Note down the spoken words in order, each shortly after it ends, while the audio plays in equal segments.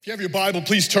If you have your Bible,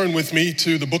 please turn with me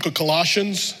to the book of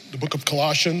Colossians,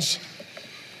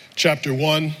 chapter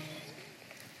 1.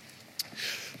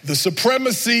 The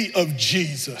supremacy of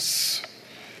Jesus.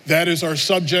 That is our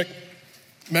subject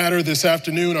matter this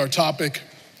afternoon, our topic,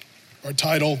 our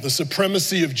title, The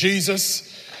Supremacy of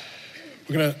Jesus.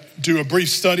 We're going to do a brief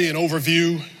study and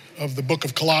overview of the book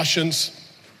of Colossians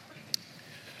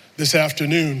this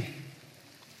afternoon.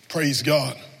 Praise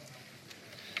God.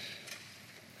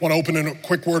 I want to open in a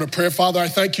quick word of prayer. Father, I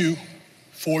thank you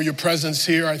for your presence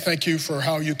here. I thank you for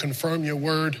how you confirm your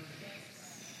word,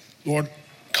 Lord,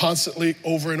 constantly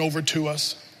over and over to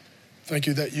us. Thank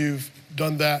you that you've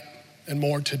done that and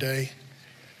more today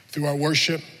through our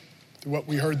worship, through what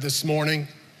we heard this morning.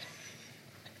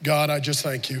 God, I just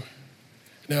thank you.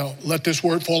 Now, let this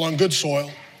word fall on good soil.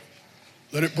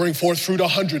 Let it bring forth fruit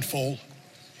 100-fold,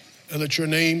 and let your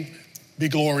name be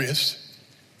glorious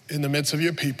in the midst of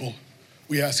your people.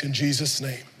 We ask in Jesus'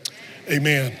 name.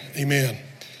 Amen. Amen.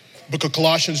 Book of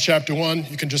Colossians chapter 1.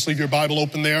 You can just leave your Bible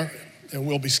open there and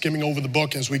we'll be skimming over the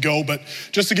book as we go. But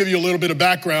just to give you a little bit of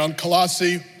background,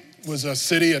 Colossae was a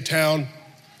city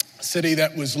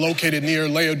that was located near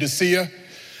Laodicea,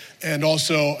 and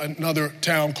also another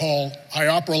town called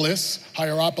Hierapolis.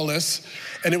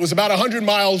 And it was about 100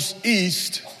 miles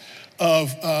east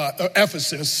of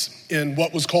Ephesus in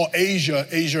what was called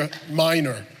Asia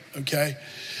Minor, okay?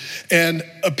 And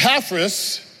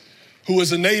Epaphras, who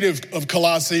was a native of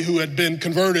Colossae, who had been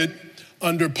converted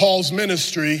under Paul's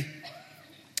ministry,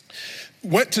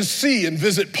 went to see and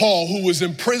visit Paul, who was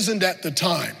imprisoned at the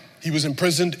time. He was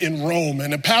imprisoned in Rome.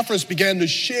 And Epaphras began to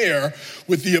share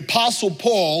with the apostle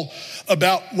Paul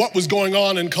about what was going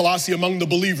on in Colossae among the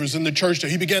believers in the church there.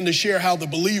 He began to share how the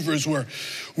believers were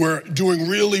doing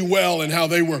really well and how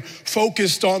they were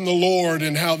focused on the Lord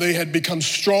and how they had become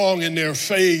strong in their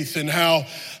faith and how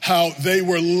they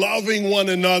were loving one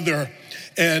another.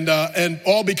 And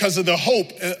all because of the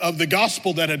hope of the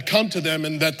gospel that had come to them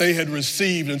and that they had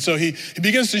received. And so he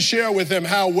begins to share with them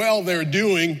how well they're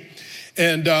doing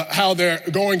and how they're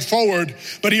going forward.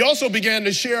 But he also began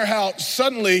to share how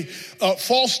suddenly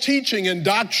false teaching and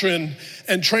doctrine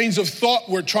and trains of thought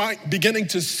were beginning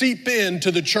to seep into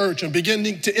the church and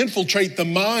beginning to infiltrate the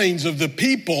minds of the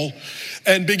people,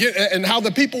 and how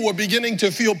the people were beginning to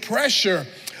feel pressure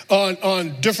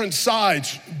on different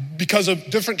sides because of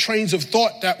different trains of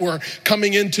thought that were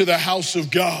coming into the house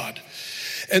of God.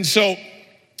 And so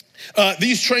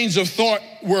these trains of thought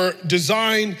were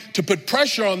designed to put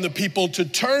pressure on the people to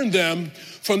turn them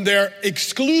from their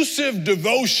exclusive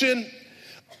devotion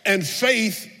and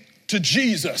faith to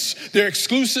Jesus, their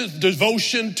exclusive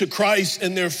devotion to Christ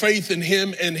and their faith in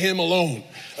him and him alone,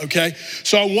 okay?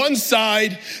 So on one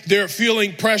side, they're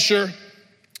feeling pressure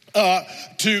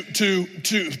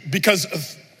because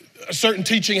a certain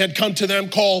teaching had come to them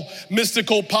called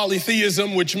mystical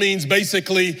polytheism, which means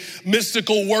basically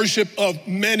mystical worship of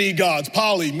many gods.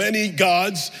 Many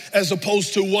gods as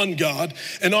opposed to one God.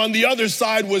 And on the other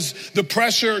side was the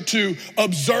pressure to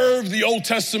observe the Old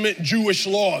Testament Jewish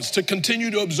laws, to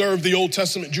continue to observe the Old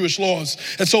Testament Jewish laws.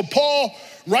 And so Paul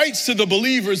writes to the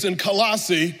believers in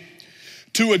Colossae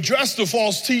to address the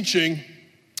false teaching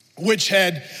which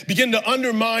had begun to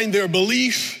undermine their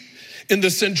belief in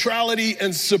the centrality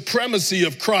and supremacy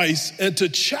of Christ, and to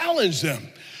challenge them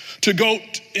to go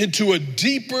into a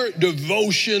deeper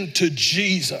devotion to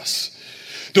Jesus.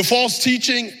 The false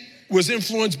teaching was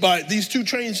influenced by these two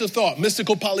trains of thought,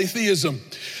 mystical polytheism.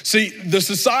 See, the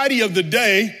society of the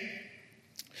day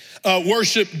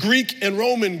worshiped Greek and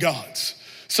Roman gods,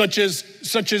 such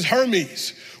as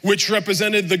Hermes, which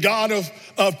represented the god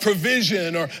of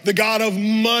provision or the god of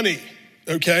money,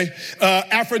 okay?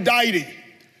 Aphrodite,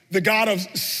 the god of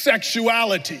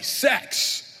sexuality,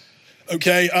 sex,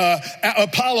 okay?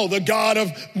 Apollo, the god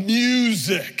of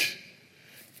music.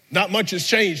 Not much has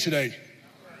changed today.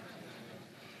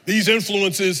 These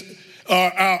influences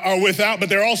are without, but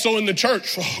they're also in the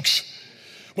church, folks.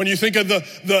 When you think of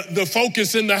the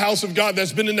focus in the house of God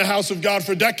that's been in the house of God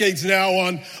for decades now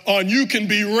on you can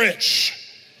be rich.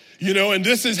 You know, and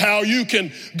this is how you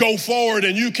can go forward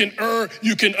and you can earn,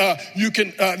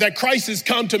 that Christ has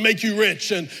come to make you rich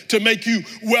and to make you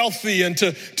wealthy and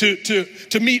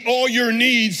to meet all your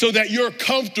needs so that you're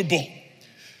comfortable.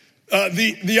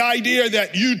 The idea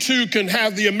that you too can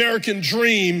have the American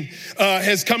dream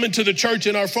has come into the church,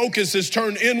 and our focus is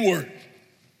turned inward.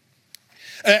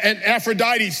 And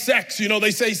Aphrodite, sex, you know,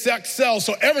 they say sex sells,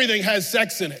 so everything has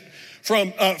sex in it.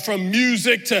 From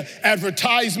music to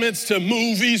advertisements to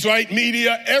movies, right?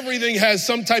 Media, everything has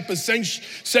some type of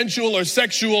sensual or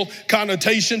sexual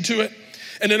connotation to it.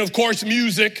 And then, of course,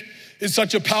 music is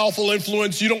such a powerful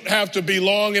influence. You don't have to be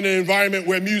long in an environment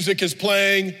where music is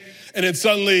playing and then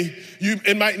suddenly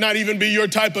it might not even be your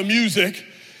type of music,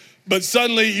 but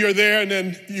suddenly you're there and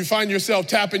then you find yourself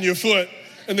tapping your foot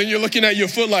and then you're looking at your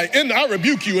foot like, and I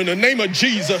rebuke you in the name of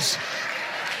Jesus.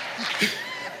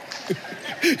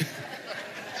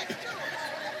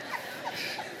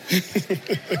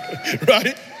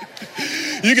 Right?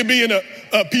 You could be in a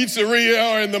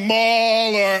pizzeria or in the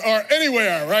mall or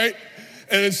anywhere, right?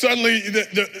 And then suddenly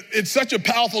it's such a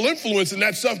powerful influence and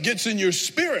that stuff gets in your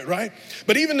spirit, right?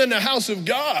 But even in the house of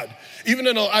God,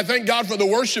 I thank God for the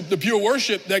worship, the pure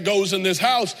worship that goes in this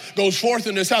house, goes forth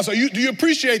in this house. Do you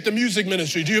appreciate the music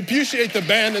ministry? Do you appreciate the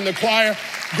band and the choir,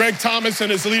 Greg Thomas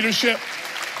and his leadership?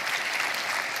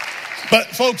 But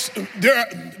folks,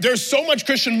 there's so much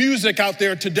Christian music out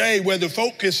there today where the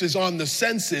focus is on the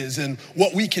senses and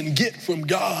what we can get from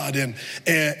God, and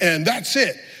that's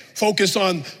it. Focus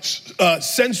on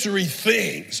sensory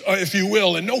things, if you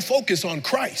will, and no focus on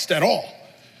Christ at all.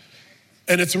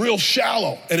 And it's real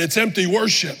shallow and it's empty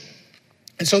worship.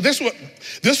 And so this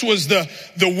was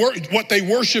what they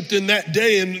worshiped in that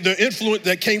day, and the influence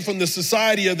that came from the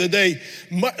society of the day,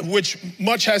 which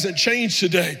much hasn't changed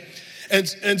today.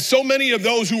 And so many of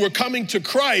those who were coming to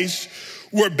Christ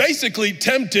were basically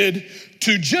tempted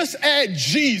to just add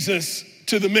Jesus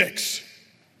to the mix.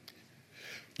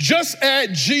 Just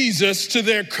add Jesus to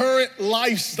their current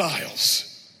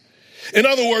lifestyles. In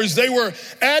other words, they were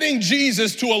adding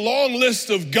Jesus to a long list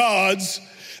of gods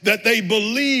that they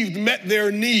believed met their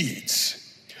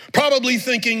needs. Probably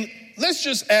thinking, let's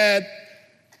just add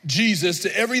Jesus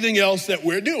to everything else that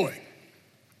we're doing.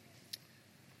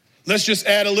 Let's just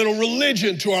add a little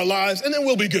religion to our lives and then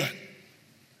we'll be good.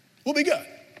 We'll be good.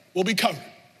 We'll be covered.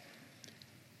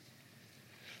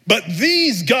 But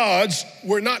these gods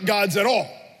were not gods at all.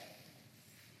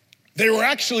 They were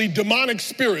actually demonic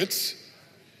spirits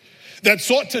that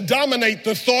sought to dominate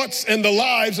the thoughts and the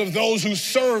lives of those who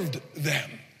served them,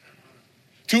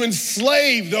 to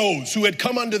enslave those who had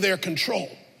come under their control.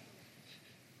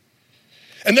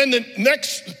 And then the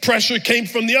next pressure came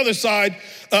from the other side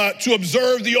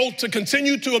to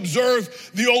continue to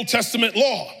observe the Old Testament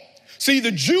law. See,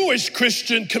 the Jewish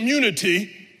Christian community,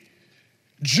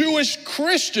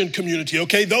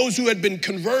 okay, those who had been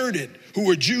converted, who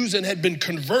were Jews and had been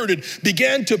converted,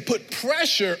 began to put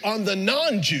pressure on the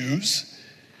non-Jews,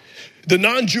 the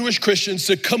non-Jewish Christians,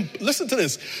 to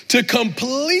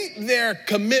complete their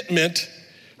commitment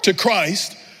to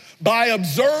Christ by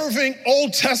observing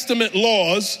Old Testament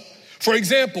laws. For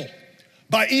example,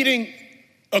 by eating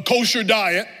a kosher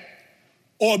diet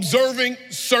or observing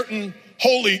certain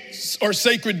holy or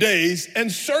sacred days and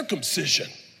circumcision.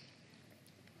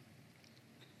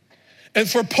 And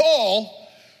for Paul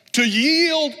to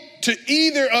yield to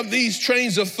either of these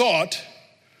trains of thought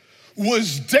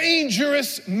was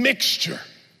dangerous mixture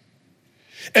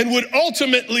and would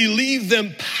ultimately leave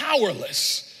them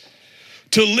powerless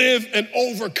to live an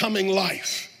overcoming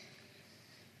life.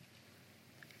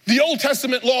 The Old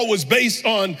Testament law was based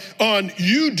on if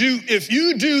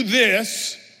you do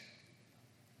this,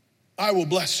 I will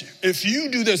bless you. If you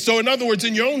do this. So in other words,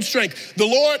 in your own strength, the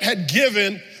Lord had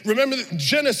given, remember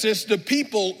Genesis, the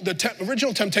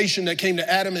original temptation that came to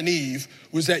Adam and Eve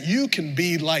was that you can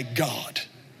be like God,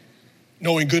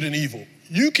 knowing good and evil.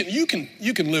 You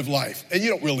can live life and you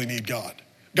don't really need God.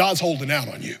 God's holding out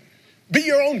on you. Be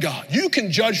your own God. You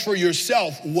can judge for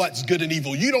yourself what's good and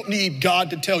evil. You don't need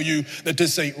God to tell you that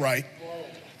this ain't right,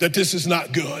 that this is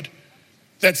not good,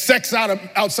 that sex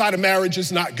outside of marriage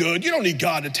is not good. You don't need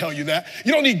God to tell you that.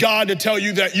 You don't need God to tell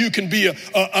you that you can be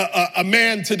a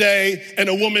man today and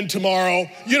a woman tomorrow.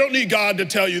 You don't need God to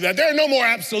tell you that. There are no more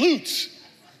absolutes.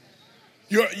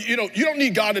 You don't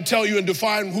need God to tell you and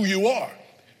define who you are.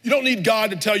 You don't need God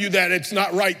to tell you that it's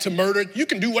not right to murder. You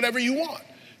can do whatever you want.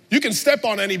 You can step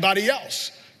on anybody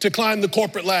else to climb the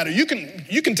corporate ladder. You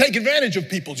can take advantage of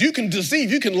people. You can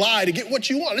deceive. You can lie to get what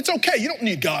you want. It's okay. You don't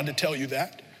need God to tell you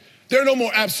that. There are no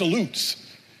more absolutes.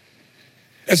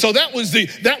 And so that was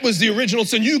the original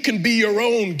sin. You can be your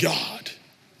own God,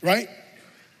 right?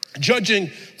 Judging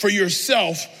for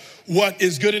yourself what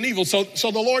is good and evil. So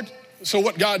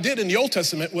what God did in the Old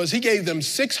Testament was he gave them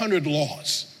 600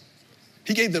 laws.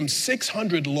 He gave them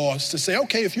 600 laws to say,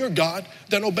 okay, if you're God,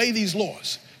 then obey these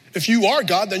laws. If you are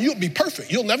God, then you'll be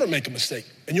perfect. You'll never make a mistake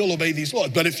and you'll obey these laws.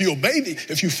 But if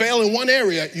you fail in one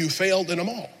area, you failed in them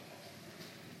all.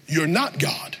 You're not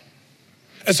God.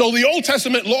 And so the Old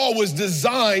Testament law was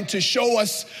designed to show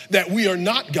us that we are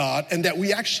not God and that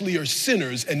we actually are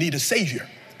sinners and need a Savior.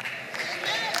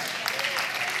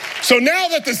 So now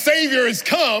that the Savior has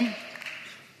come,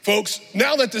 folks,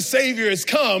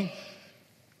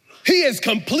 He has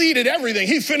completed everything.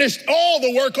 He finished all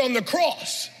the work on the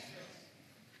cross.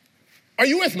 Are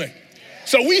you with me?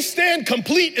 So we stand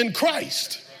complete in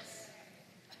Christ.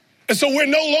 And so we're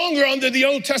no longer under the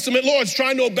Old Testament laws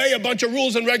trying to obey a bunch of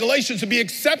rules and regulations to be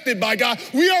accepted by God.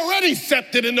 We are already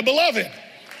accepted in the beloved.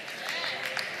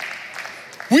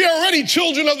 We are already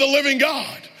children of the living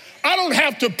God. I don't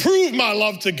have to prove my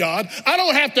love to God. I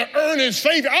don't have to earn his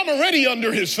favor. I'm already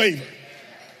under his favor.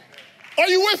 Are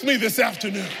you with me this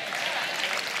afternoon?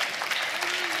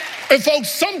 And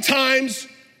folks, sometimes,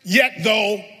 yet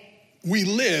though, we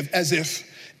live as if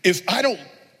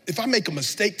I make a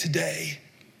mistake today,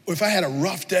 or if I had a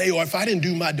rough day, or if I didn't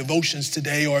do my devotions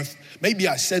today, or if maybe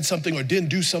I said something or didn't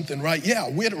do something right, yeah,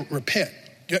 we're to repent.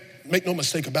 Make no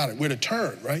mistake about it. We're to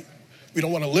turn, right? We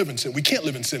don't want to live in sin. We can't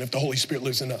live in sin if the Holy Spirit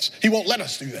lives in us. He won't let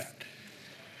us do that.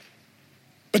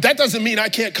 But that doesn't mean I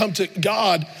can't come to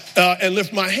God and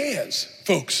lift my hands,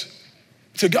 folks,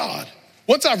 to God.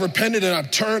 Once I've repented and I've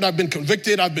turned, I've been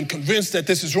convicted, I've been convinced that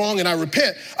this is wrong and I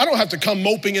repent, I don't have to come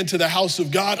moping into the house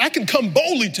of God. I can come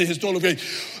boldly to his throne of grace.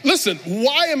 Listen,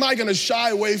 why am I going to shy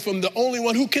away from the only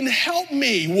one who can help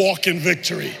me walk in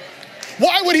victory?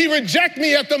 Why would he reject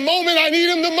me at the moment I need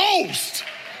him the most?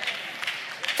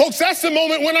 Folks, that's the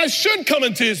moment when I should come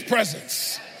into his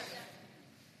presence.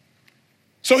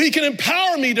 So he can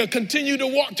empower me to continue to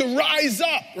walk, to rise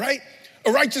up, right?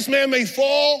 A righteous man may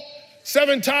fall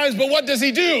 7 times, but what does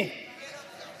he do?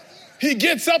 He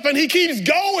gets up and he keeps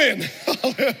going.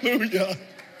 Hallelujah.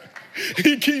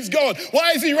 He keeps going.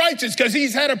 Why is he righteous? Because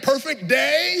he's had a perfect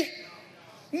day?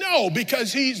 No,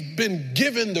 because he's been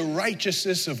given the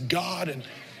righteousness of God and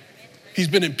he's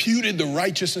been imputed the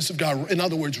righteousness of God. In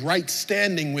other words, right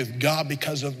standing with God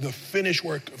because of the finished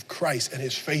work of Christ and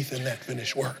his faith in that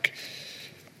finished work.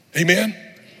 Amen?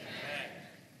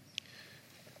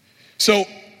 So,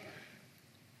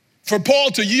 for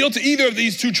Paul to yield to either of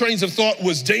these two trains of thought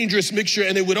was dangerous mixture,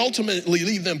 and it would ultimately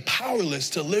leave them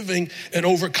powerless to living an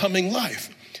overcoming life.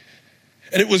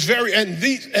 And it was very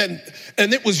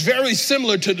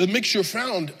similar to the mixture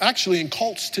found actually in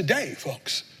cults today,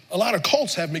 folks. A lot of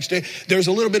cults have mixed. There's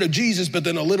a little bit of Jesus, but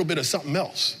then a little bit of something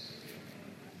else,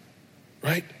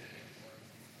 right?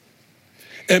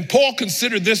 And Paul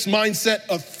considered this mindset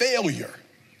of failure.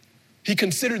 He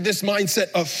considered this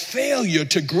mindset of failure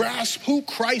to grasp who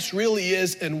Christ really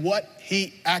is and what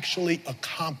he actually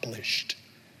accomplished.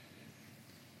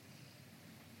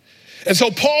 And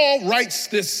so Paul writes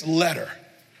this letter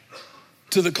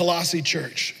to the Colossae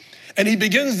church, and he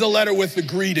begins the letter with the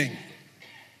greeting.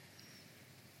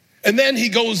 And then he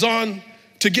goes on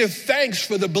to give thanks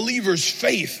for the believers'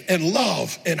 faith and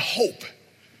love and hope.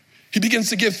 He begins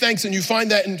to give thanks, and you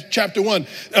find that in chapter 1,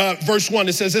 verse 1.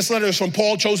 It says, this letter is from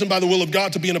Paul, chosen by the will of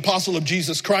God to be an apostle of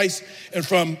Jesus Christ, and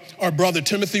from our brother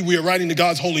Timothy. We are writing to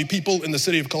God's holy people in the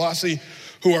city of Colossae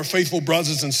who are faithful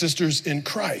brothers and sisters in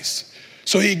Christ.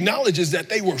 So he acknowledges that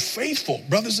they were faithful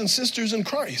brothers and sisters in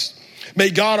Christ. May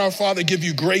God our Father give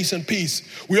you grace and peace.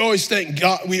 We always thank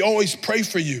God. We always pray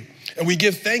for you, and we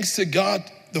give thanks to God,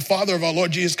 the Father of our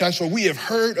Lord Jesus Christ, for we have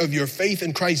heard of your faith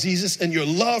in Christ Jesus and your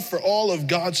love for all of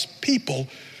God's people,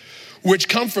 which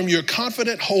come from your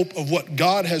confident hope of what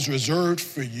God has reserved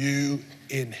for you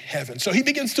in heaven. So he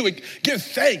begins to give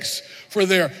thanks for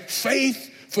their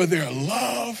faith, for their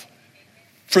love,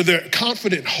 for their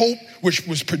confident hope, which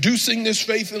was producing this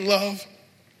faith and love.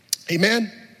 Amen.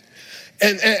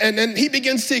 And then he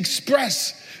begins to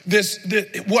express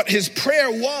what his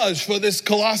prayer was for this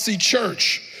Colossae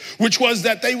church, which was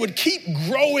that they would keep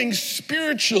growing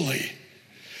spiritually,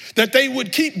 that they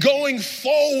would keep going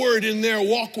forward in their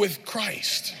walk with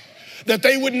Christ, that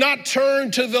they would not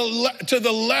turn to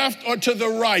the left or to the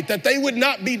right, that they would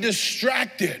not be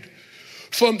distracted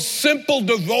from simple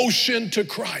devotion to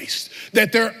Christ,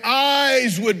 that their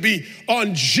eyes would be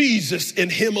on Jesus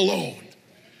and him alone.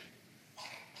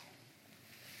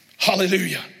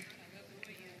 Hallelujah.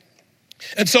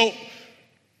 And so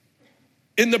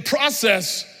in the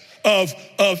process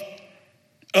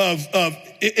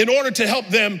in order to help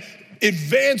them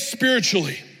advance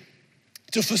spiritually,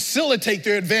 to facilitate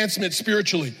their advancement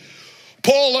spiritually,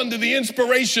 Paul, under the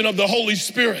inspiration of the Holy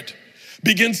Spirit,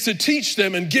 begins to teach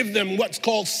them and give them what's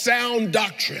called sound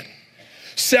doctrine.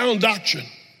 Sound doctrine.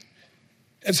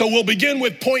 And so we'll begin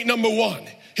with point number 1.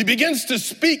 He begins to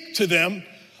speak to them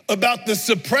about the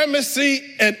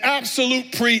supremacy and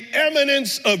absolute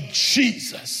preeminence of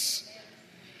Jesus.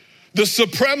 The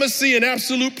supremacy and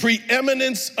absolute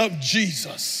preeminence of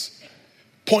Jesus.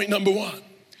 Point number 1.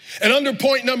 And under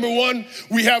point number 1,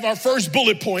 we have our first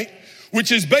bullet point,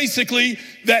 which is basically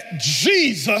that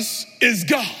Jesus is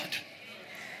God.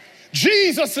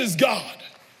 Jesus is God.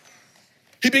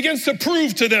 He begins to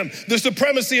prove to them the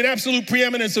supremacy and absolute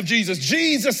preeminence of Jesus.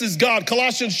 Jesus is God.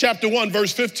 Colossians chapter 1,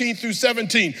 verse 15 through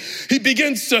 17. He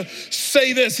begins to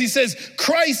say this. He says,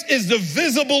 Christ is the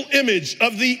visible image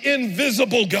of the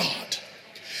invisible God.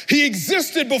 He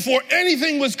existed before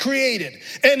anything was created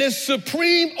and is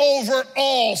supreme over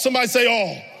all. Somebody say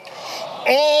all.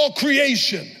 All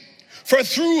creation. For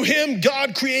through him,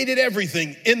 God created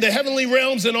everything in the heavenly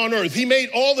realms and on earth. He made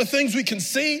all the things we can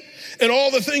see and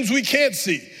all the things we can't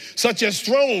see, such as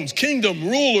thrones, kingdom,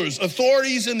 rulers,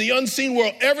 authorities in the unseen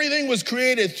world. Everything was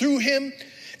created through him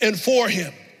and for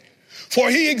him. For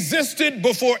he existed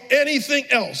before anything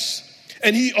else,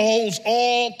 and he holds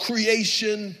all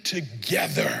creation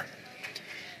together.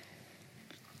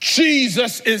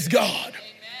 Jesus is God.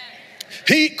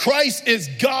 Christ is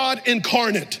God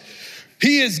incarnate.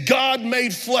 He is God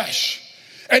made flesh,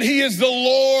 and he is the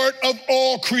Lord of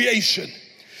all creation.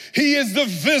 He is the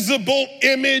visible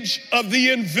image of the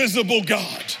invisible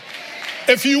God.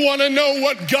 If you want to know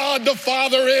what God the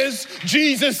Father is,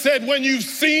 Jesus said, when you've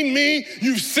seen me,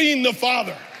 you've seen the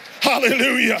Father.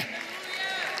 Hallelujah.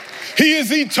 He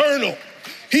is eternal.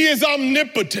 He is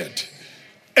omnipotent.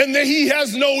 And that he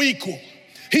has no equal.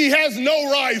 He has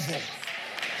no rival.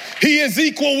 He is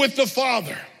equal with the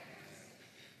Father.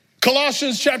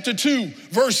 Colossians chapter 2,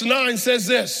 verse 9 says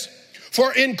this,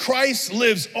 for in Christ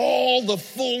lives all the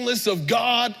fullness of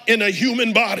God in a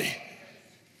human body.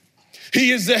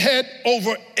 He is the head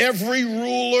over every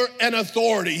ruler and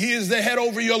authority. He is the head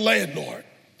over your landlord.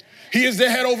 He is the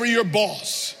head over your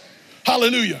boss.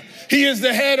 Hallelujah. He is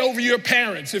the head over your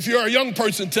parents. If you're a young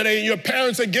person today and your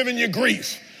parents are giving you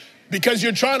grief because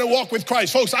you're trying to walk with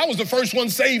Christ. Folks, I was the first one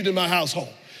saved in my household.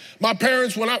 My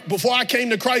parents, before I came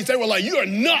to Christ, they were like, you are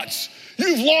nuts.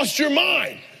 You've lost your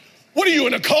mind. What are you,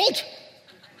 in a cult?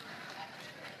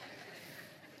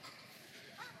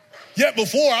 Yet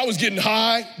before, I was getting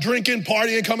high, drinking,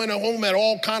 partying, coming home at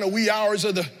all kind of wee hours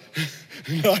of the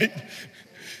night.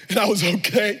 And I was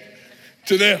okay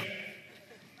to them.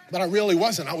 But I really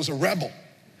wasn't. I was a rebel,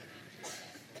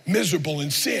 miserable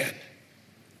in sin,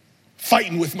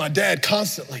 fighting with my dad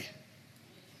constantly.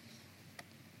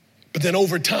 But then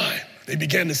over time, they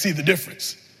began to see the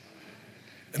difference.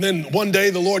 And then one day,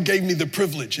 the Lord gave me the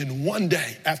privilege, in one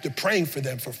day, after praying for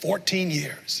them for 14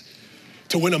 years,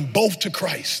 to win them both to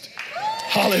Christ.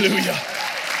 Hallelujah.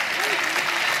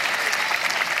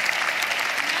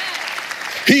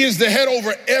 He is the head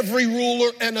over every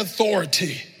ruler and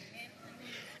authority.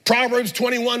 Proverbs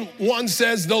 21:1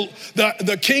 says,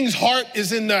 the king's heart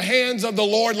is in the hands of the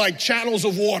Lord like channels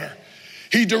of water.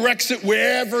 He directs it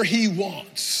wherever he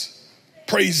wants.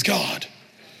 Praise God.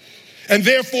 And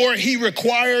therefore, he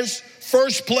requires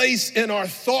first place in our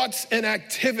thoughts and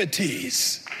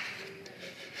activities.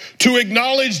 To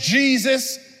acknowledge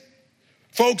Jesus,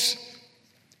 folks,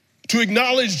 to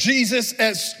acknowledge Jesus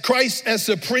as Christ as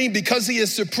supreme, because he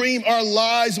is supreme, our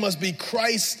lives must be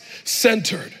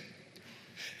Christ-centered.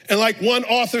 And like one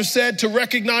author said, to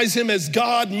recognize him as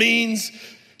God means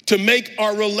to make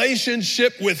our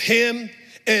relationship with him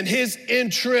and his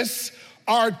interests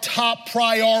our top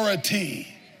priority.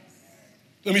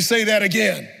 Let me say that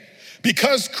again.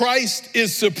 Because Christ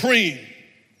is supreme,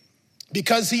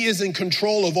 because he is in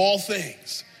control of all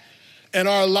things, and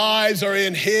our lives are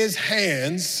in his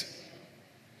hands,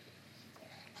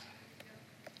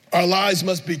 our lives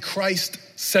must be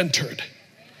Christ-centered.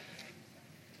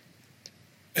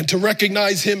 And to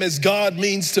recognize him as God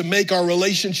means to make our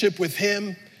relationship with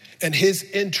him and his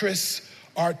interests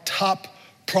our top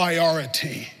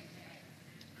priority.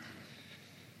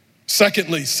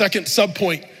 Secondly, second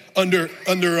subpoint under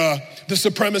the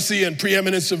supremacy and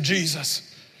preeminence of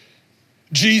Jesus.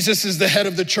 Jesus is the head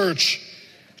of the church.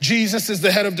 Jesus is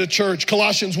the head of the church.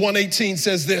 Colossians 1:18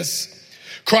 says this,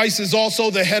 Christ is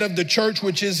also the head of the church,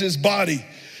 which is his body.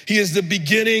 He is the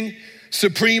beginning,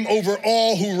 supreme over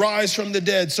all who rise from the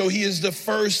dead. So he is the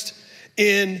first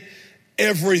in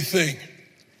everything.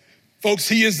 Folks,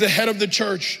 he is the head of the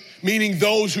church, meaning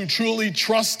those who truly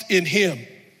trust in him.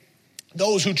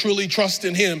 Those who truly trust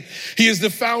in him. He is the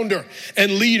founder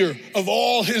and leader of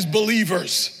all his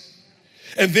believers.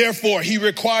 And therefore, he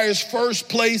requires first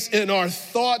place in our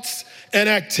thoughts and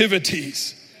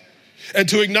activities. And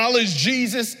to acknowledge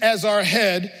Jesus as our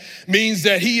head means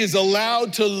that he is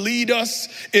allowed to lead us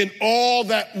in all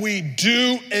that we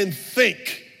do and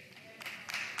think.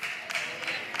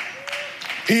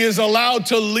 He is allowed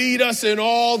to lead us in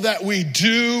all that we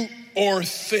do or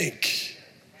think.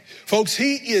 Folks,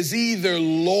 he is either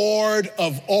Lord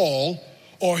of all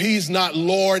or he's not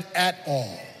Lord at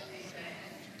all.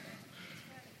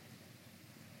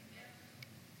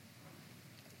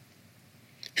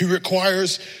 He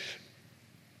requires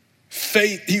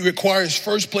Faith, he requires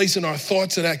first place in our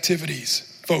thoughts and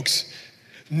activities. Folks,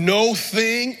 no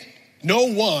thing, no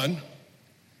one,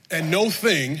 and no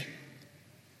thing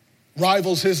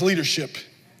rivals his leadership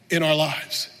in our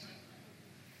lives.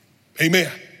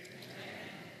 Amen.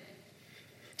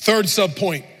 Third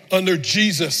subpoint, under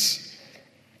Jesus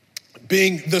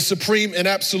being the supreme and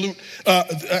absolute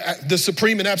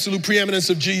preeminence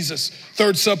of Jesus.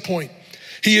 Third subpoint,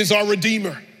 he is our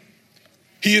Redeemer.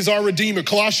 He is our Redeemer.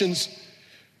 Colossians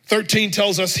 13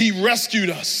 tells us he rescued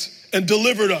us and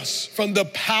delivered us from the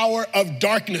power of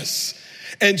darkness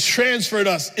and transferred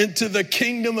us into the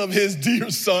kingdom of his dear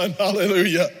son.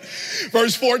 Hallelujah.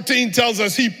 Verse 14 tells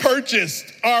us he purchased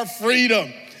our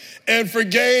freedom and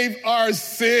forgave our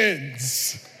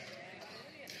sins.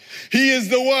 He is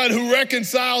the one who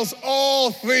reconciles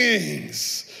all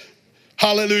things.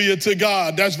 Hallelujah to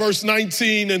God. That's verse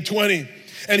 19 and 20.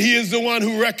 And he is the one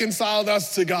who reconciled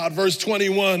us to God. Verse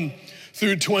 21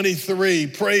 through 23.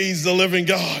 Praise the living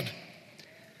God.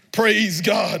 Praise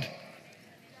God.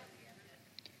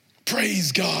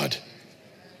 Praise God.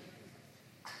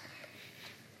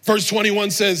 Verse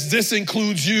 21 says, this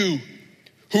includes you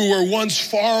who were once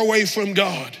far away from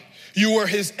God. You were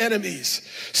his enemies,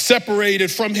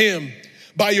 separated from him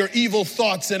by your evil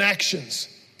thoughts and actions.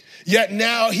 Yet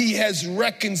now he has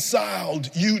reconciled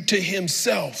you to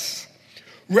himself.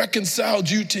 Reconciled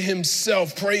you to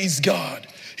himself. Praise God.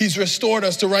 He's restored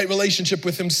us to right relationship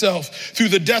with himself through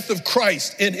the death of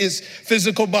Christ in his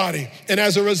physical body. And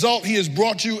as a result, he has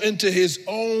brought you into his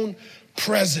own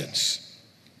presence.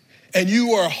 And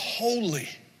you are holy.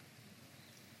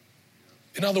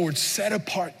 In other words, set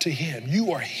apart to him.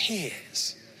 You are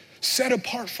his. Set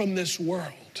apart from this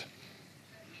world.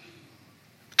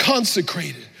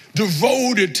 Consecrated,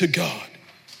 devoted to God.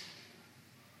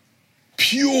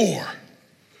 Pure,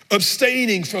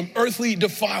 abstaining from earthly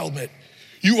defilement.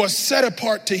 You are set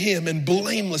apart to him and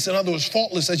blameless, in other words,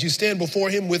 faultless as you stand before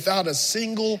him without a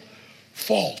single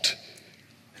fault,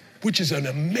 which is an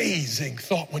amazing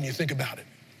thought when you think about it,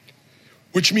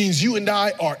 which means you and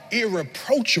I are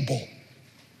irreproachable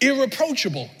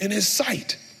in his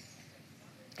sight,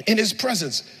 in his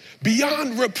presence,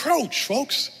 beyond reproach,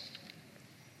 folks,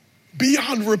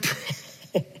 beyond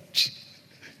reproach.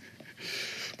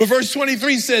 But verse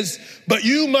 23 says, but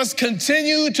you must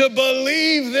continue to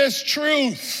believe this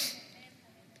truth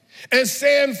and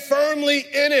stand firmly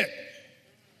in it.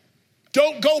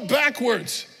 Don't go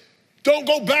backwards. Don't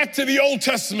go back to the Old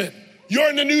Testament. You're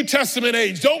in the New Testament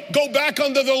age. Don't go back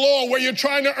under the law where you're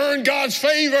trying to earn God's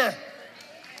favor,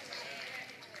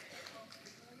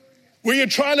 where you're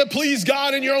trying to please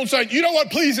God in your own sight. You know what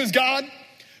pleases God?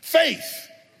 Faith.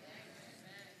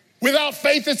 Without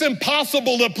faith, it's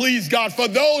impossible to please God. For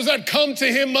those that come to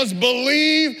him must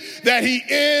believe that he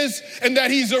is and that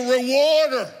he's a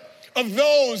rewarder of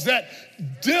those that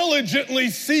diligently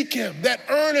seek him, that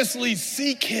earnestly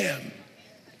seek him.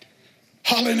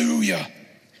 Hallelujah.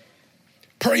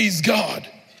 Praise God.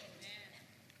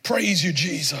 Praise you,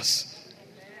 Jesus.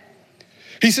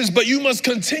 He says, but you must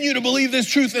continue to believe this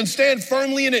truth and stand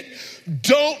firmly in it.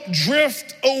 Don't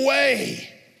drift away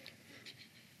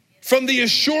from the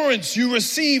assurance you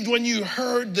received when you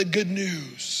heard the good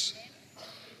news.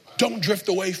 Don't drift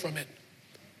away from it.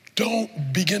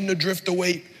 Don't begin to drift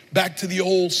away back to the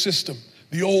old system,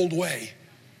 the old way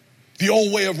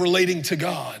of relating to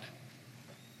God.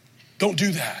 Don't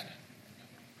do that.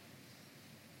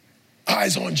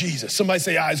 Eyes on Jesus. Somebody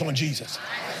say eyes on Jesus.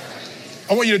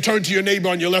 I want you to turn to your neighbor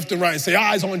on your left and right and say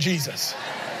eyes on Jesus.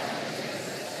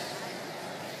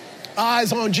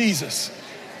 Eyes on Jesus.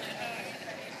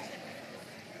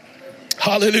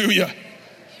 Hallelujah.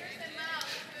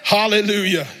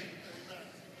 Hallelujah.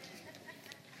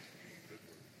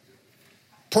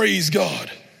 Praise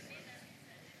God.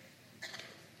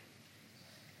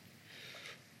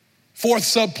 Fourth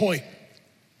subpoint.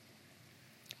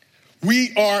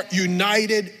 We are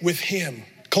united with him.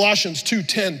 Colossians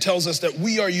 2:10 tells us that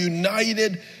we are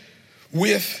united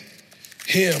with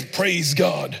him. Praise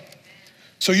God.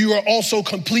 So you are also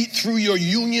complete through your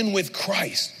union with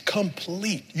Christ.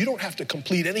 Complete. You don't have to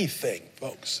complete anything,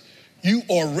 folks. You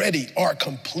already are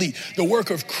complete. The work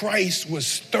of Christ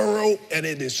was thorough and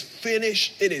it is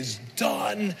finished. It is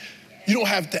done. You don't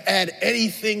have to add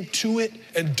anything to it,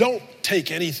 and don't take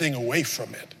anything away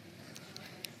from it.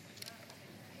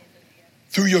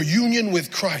 Through your union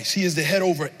with Christ, he is the head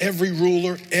over every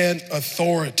ruler and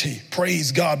authority.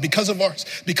 Praise God. Because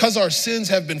our sins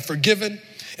have been forgiven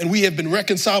and we have been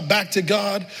reconciled back to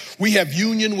God, we have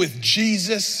union with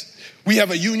Jesus. We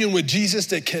have a union with Jesus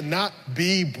that cannot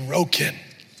be broken.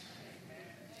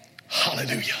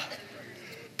 Hallelujah.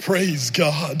 Praise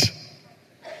God.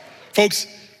 Folks,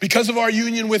 because of our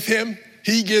union with him,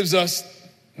 he gives us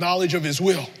knowledge of his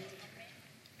will.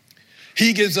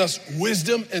 He gives us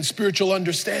wisdom and spiritual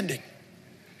understanding.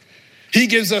 He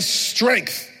gives us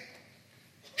strength.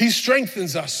 He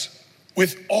strengthens us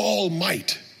with all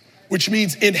might, which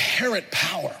means inherent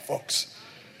power, folks.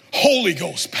 Holy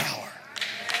Ghost power.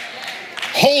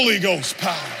 Holy Ghost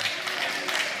power.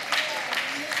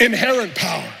 Inherent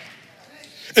power.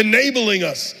 Enabling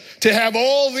us to have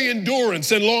all the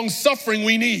endurance and long suffering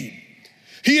we need.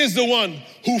 He is the one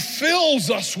who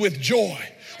fills us with joy,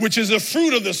 which is a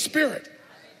fruit of the Spirit.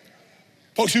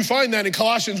 Folks, you find that in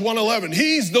Colossians 1:11.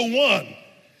 He's the one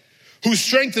who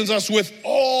strengthens us with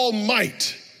all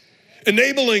might,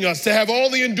 enabling us to have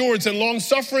all the endurance and long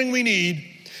suffering we need.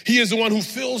 He is the one who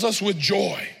fills us with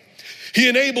joy. He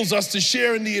enables us to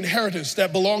share in the inheritance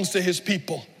that belongs to his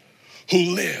people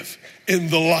who live in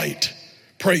the light.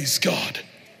 Praise God.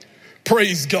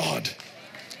 Praise God.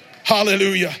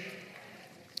 Hallelujah.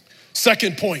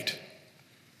 Second point.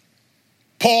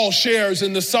 Paul shares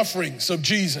in the sufferings of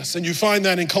Jesus, and you find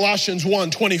that in Colossians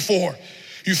 1:24.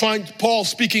 You find Paul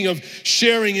speaking of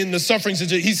sharing in the sufferings.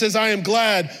 He says, I am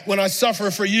glad when I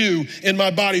suffer for you in my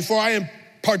body, for I am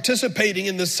participating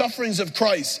in the sufferings of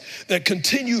Christ that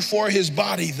continue for his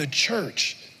body, the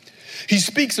church. He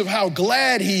speaks of how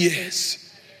glad he is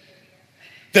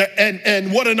that,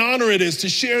 and what an honor it is to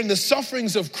share in the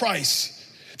sufferings of Christ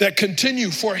that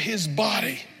continue for his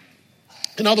body.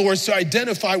 In other words, to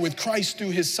identify with Christ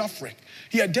through his suffering.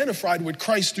 He identified with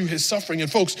Christ through his suffering.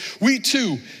 And folks, we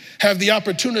too have the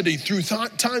opportunity through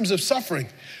times of suffering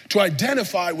to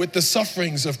identify with the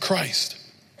sufferings of Christ.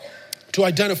 To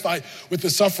identify with the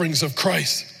sufferings of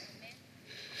Christ.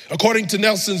 According to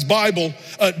Nelson's Bible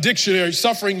dictionary,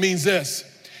 suffering means this.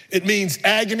 It means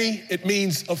agony, it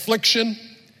means affliction,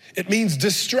 it means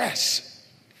distress.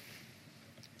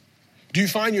 Do you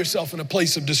find yourself in a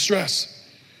place of distress?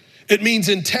 It means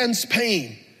intense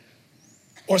pain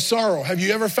or sorrow. Have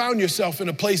you ever found yourself in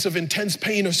a place of intense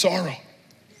pain or sorrow?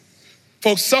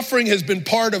 Folks, suffering has been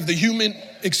part of the human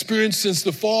experience since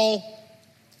the fall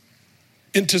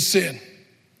into sin.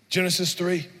 Genesis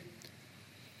 3.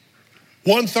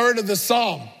 1/3 of the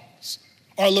Psalms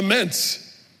are laments,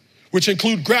 which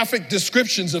include graphic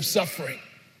descriptions of suffering.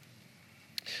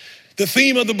 The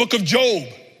theme of the book of Job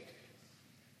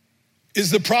is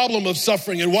the problem of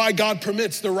suffering and why God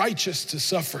permits the righteous to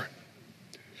suffer.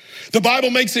 The Bible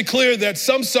makes it clear that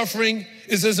some suffering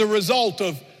is as a result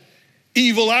of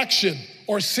evil action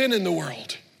or sin in the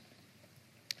world.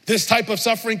 This type of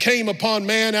suffering came upon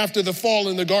man after the fall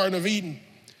in the Garden of Eden.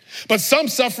 But some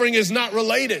suffering is not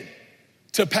related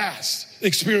to past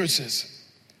experiences.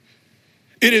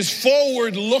 It is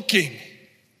forward-looking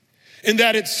in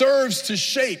that it serves to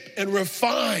shape and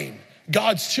refine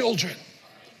God's children.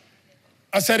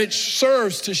 I said it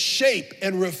serves to shape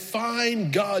and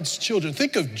refine God's children.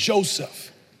 Think of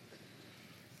Joseph,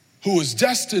 who was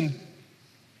destined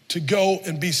to go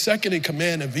and be second in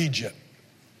command of Egypt,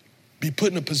 be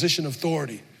put in a position of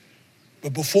authority.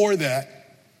 But before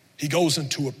that, he goes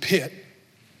into a pit,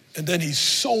 and then he's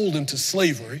sold into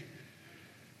slavery,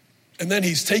 and then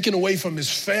he's taken away from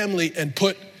his family and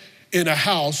put in a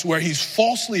house where he's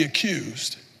falsely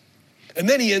accused, and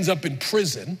then he ends up in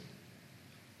prison.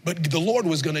 But the Lord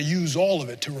was going to use all of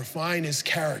it to refine his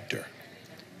character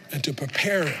and to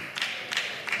prepare him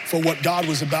for what God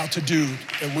was about to do,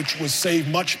 and which was save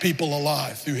much people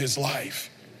alive through his life.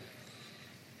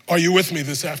 Are you with me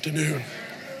this afternoon?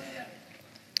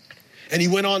 And he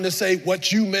went on to say,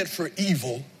 what you meant for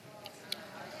evil,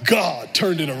 God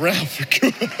turned it around for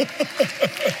good.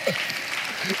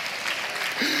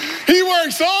 He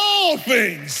works all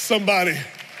things, somebody.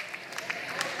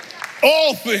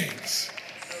 All things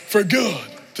for good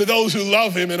to those who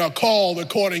love him and are called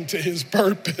according to his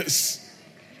purpose.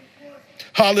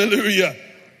 Hallelujah.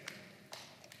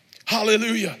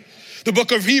 Hallelujah. The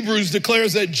book of Hebrews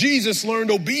declares that Jesus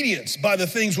learned obedience by the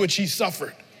things which he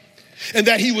suffered, and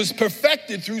that he was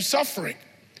perfected through suffering.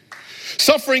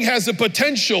 Suffering has the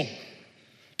potential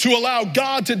to allow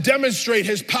God to demonstrate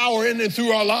his power in and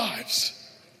through our lives.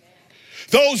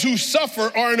 Those who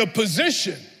suffer are in a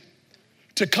position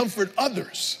to comfort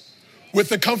others with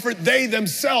the comfort they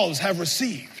themselves have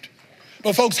received.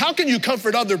 But folks, how can you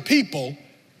comfort other people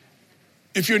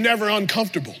if you're never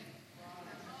uncomfortable?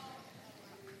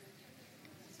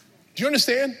 Do you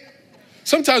understand?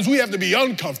 Sometimes we have to be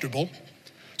uncomfortable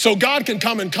so God can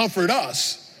come and comfort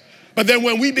us. But then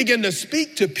when we begin to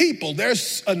speak to people,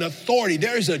 there's an authority,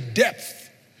 there's a depth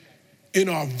in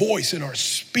our voice, in our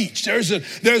speech. There's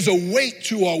a weight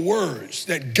to our words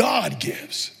that God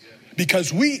gives,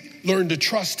 because we learn to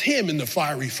trust him in the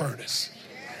fiery furnace.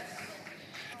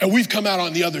 And we've come out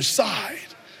on the other side,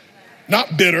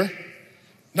 not bitter,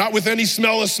 not with any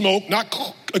smell of smoke, not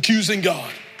accusing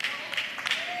God,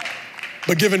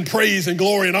 but giving praise and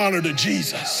glory and honor to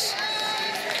Jesus.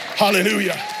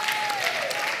 Hallelujah.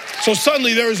 So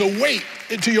suddenly there is a weight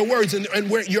into your words, and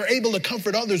where you're able to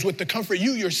comfort others with the comfort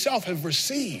you yourself have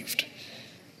received,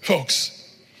 folks.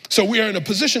 So we are in a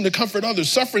position to comfort others.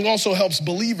 Suffering also helps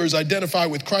believers identify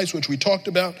with Christ, which we talked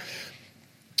about.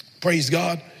 Praise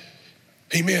God.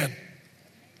 Amen.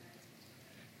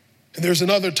 And there's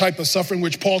another type of suffering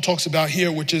which Paul talks about here,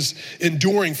 which is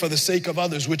enduring for the sake of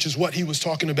others, which is what he was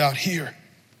talking about here.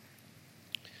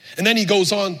 And then he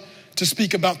goes on to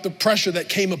speak about the pressure that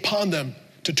came upon them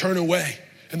to turn away.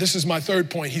 And this is my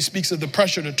third point. He speaks of the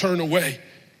pressure to turn away.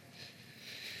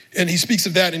 And he speaks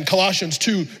of that in Colossians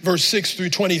 2, verse 6 through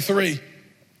 23.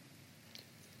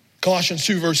 Colossians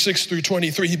 2, verse 6 through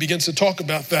 23, he begins to talk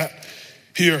about that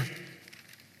here.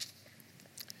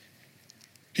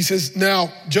 He says,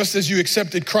 now, just as you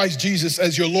accepted Christ Jesus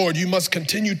as your Lord, you must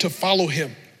continue to follow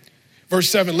him. Verse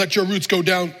 7, let your roots go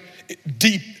down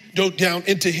deep, go down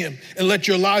into him, and let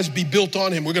your lives be built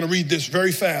on him. We're going to read this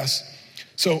very fast,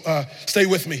 so stay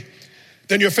with me.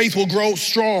 Then your faith will grow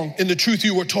strong in the truth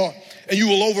you were taught, and you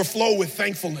will overflow with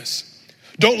thankfulness.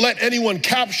 Don't let anyone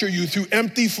capture you through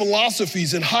empty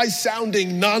philosophies and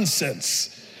high-sounding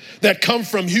nonsense that come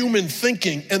from human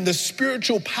thinking and the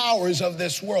spiritual powers of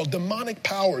this world, demonic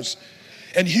powers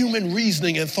and human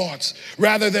reasoning and thoughts,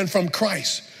 rather than from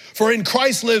Christ. For in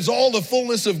Christ lives all the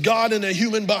fullness of God in a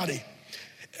human body.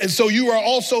 And so you are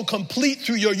also complete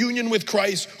through your union with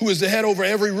Christ, who is the head over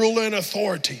every ruler and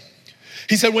authority.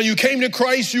 He said, when you came to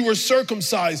Christ, you were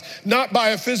circumcised, not by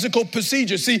a physical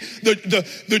procedure. See,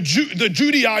 the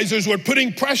Judaizers were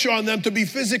putting pressure on them to be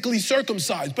physically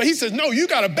circumcised. But he says, no, you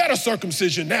got a better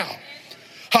circumcision now.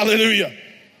 Hallelujah.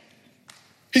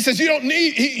 He says, you don't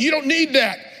need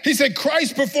that. He said,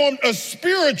 Christ performed a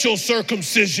spiritual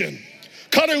circumcision,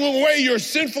 cutting away your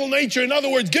sinful nature. In other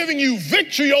words, giving you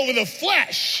victory over the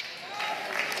flesh.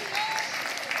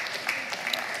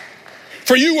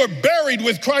 For you were buried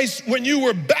with Christ when you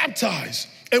were baptized,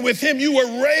 and with him you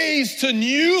were raised to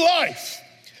new life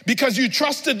because you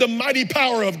trusted the mighty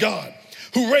power of God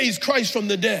who raised Christ from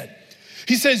the dead.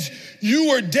 He says, you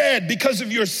were dead because of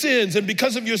your sins and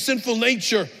because of your sinful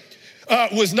nature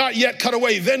was not yet cut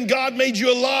away. Then God made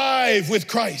you alive with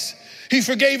Christ. He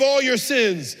forgave all your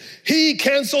sins. He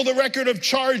canceled the record of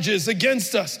charges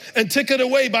against us and took it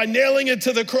away by nailing it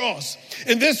to the cross.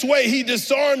 In this way, he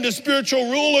disarmed the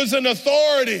spiritual rulers and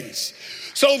authorities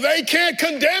so they can't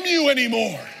condemn you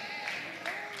anymore.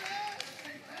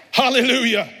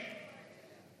 Hallelujah.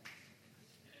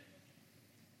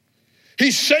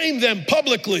 He shamed them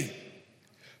publicly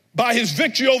by his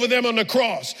victory over them on the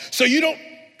cross. So you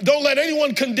don't let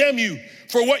anyone condemn you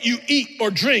for what you eat or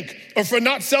drink, or for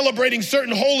not celebrating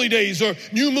certain holy days or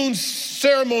new moon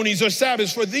ceremonies or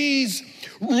Sabbaths. For these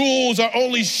rules are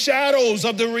only shadows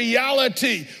of the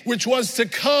reality which was to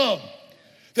come.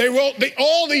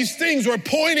 All these things were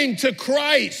pointing to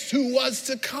Christ who was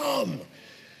to come.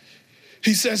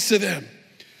 He says to them,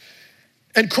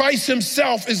 and Christ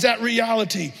himself is that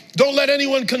reality. Don't let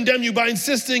anyone condemn you by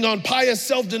insisting on pious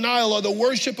self-denial or the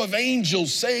worship of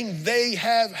angels, saying they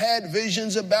have had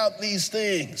visions about these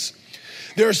things.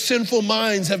 Their sinful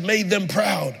minds have made them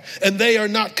proud, and they are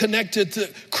not connected to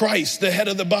Christ, the head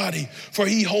of the body. For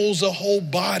he holds the whole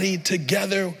body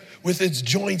together with its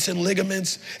joints and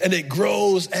ligaments, and it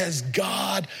grows as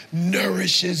God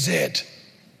nourishes it.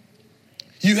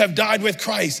 You have died with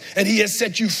Christ, and he has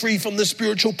set you free from the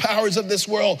spiritual powers of this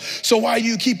world. So why do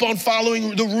you keep on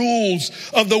following the rules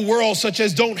of the world, such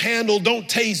as don't handle, don't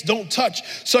taste, don't touch?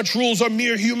 Such rules are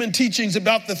mere human teachings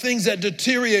about the things that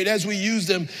deteriorate as we use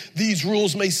them. These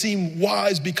rules may seem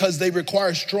wise because they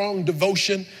require strong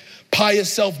devotion,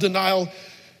 pious self-denial,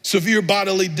 severe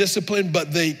bodily discipline,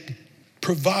 but they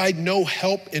provide no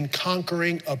help in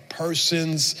conquering a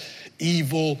person's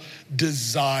evil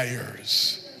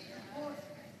desires.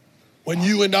 When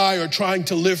you and I are trying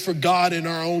to live for God in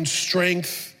our own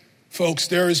strength, folks,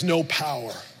 there is no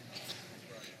power.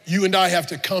 You and I have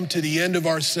to come to the end of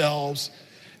ourselves,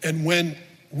 and when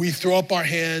we throw up our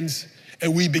hands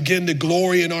and we begin to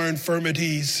glory in our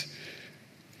infirmities,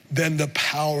 then the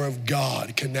power of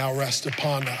God can now rest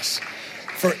upon us.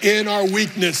 For in our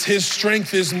weakness, his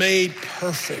strength is made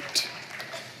perfect.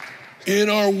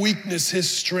 In our weakness, his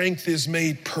strength is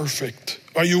made perfect.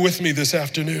 Are you with me this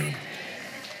afternoon?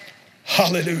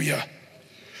 Hallelujah.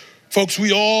 Folks,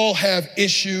 we all have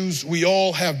issues. We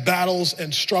all have battles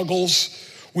and struggles.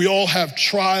 We all have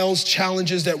trials,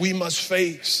 challenges that we must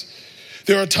face.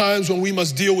 There are times when we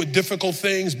must deal with difficult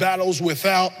things, battles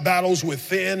without, battles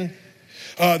within.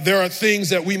 There are things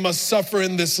that we must suffer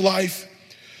in this life.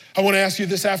 I want to ask you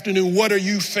this afternoon, what are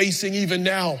you facing even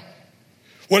now?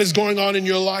 What is going on in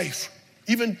your life?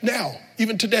 Even now,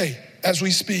 even today, as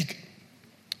we speak.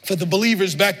 For the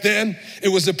believers back then, it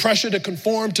was the pressure to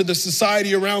conform to the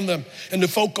society around them and to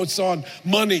focus on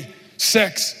money,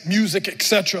 sex, music,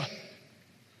 etc.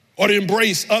 Or to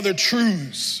embrace other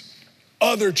truths,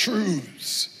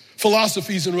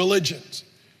 philosophies and religions.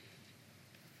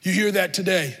 You hear that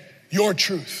today, your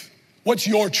truth. What's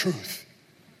your truth?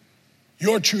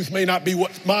 Your truth may not be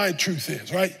what my truth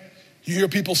is, right? You hear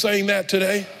people saying that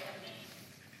today?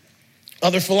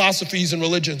 Other philosophies and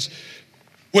religions.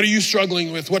 What are you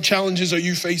struggling with? What challenges are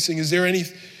you facing? Is there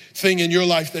anything in your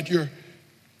life that you're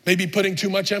maybe putting too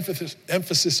much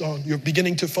emphasis on, you're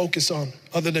beginning to focus on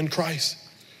other than Christ?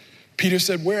 Peter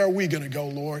said, where are we going to go,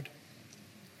 Lord?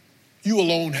 You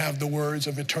alone have the words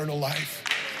of eternal life.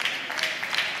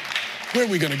 Where are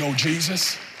we going to go,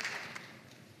 Jesus?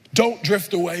 Don't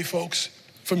drift away, folks,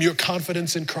 from your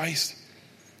confidence in Christ.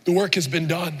 The work has been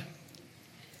done.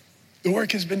 The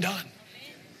work has been done.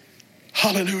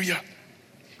 Hallelujah.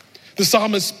 The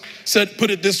psalmist put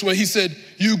it this way. He said,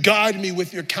 you guide me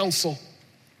with your counsel.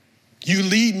 You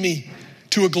lead me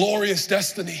to a glorious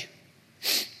destiny.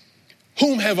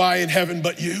 Whom have I in heaven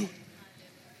but you?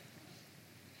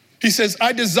 He says,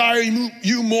 I desire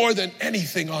you more than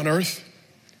anything on earth.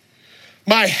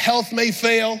 My health may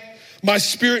fail, my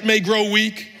spirit may grow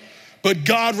weak, but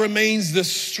God remains the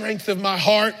strength of my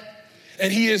heart,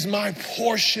 and he is my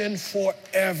portion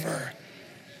forever.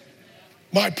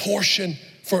 My portion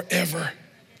forever.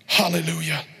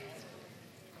 Hallelujah.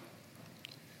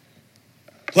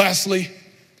 Lastly,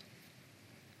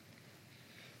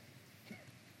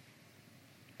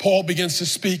 Paul begins to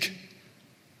speak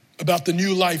about the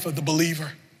new life of the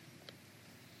believer.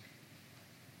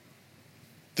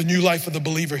 The new life of the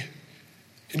believer.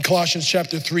 In Colossians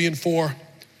chapter 3 and 4.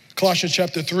 Colossians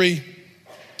chapter 3,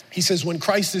 he says, when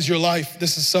Christ is your life,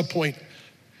 this is subpoint.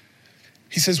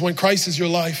 He says, when Christ is your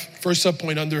life, first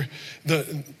subpoint under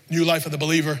the new life of the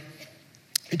believer.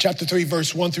 In chapter 3,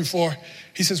 verse 1 through 4,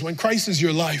 he says, when Christ is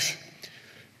your life,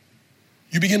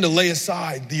 you begin to lay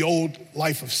aside the old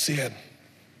life of sin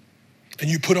and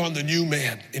you put on the new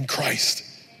man in Christ.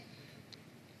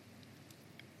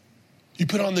 You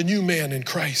put on the new man in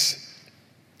Christ.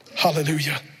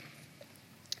 Hallelujah.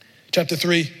 Chapter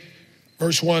 3,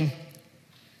 verse 1,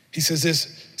 he says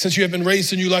this, since you have been raised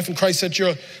to new life in Christ, set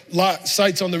your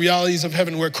sights on the realities of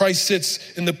heaven, where Christ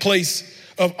sits in the place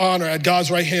of honor at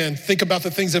God's right hand. Think about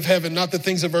the things of heaven, not the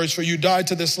things of earth, for you died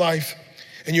to this life,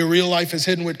 and your real life is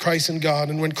hidden with Christ in God.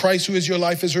 And when Christ, who is your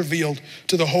life, is revealed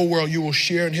to the whole world, you will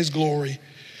share in his glory.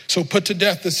 So put to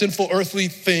death the sinful earthly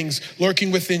things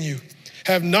lurking within you.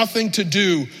 Have nothing to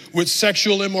do with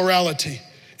sexual immorality,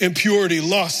 impurity,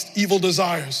 lust, evil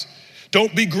desires.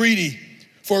 Don't be greedy,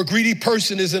 for a greedy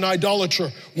person is an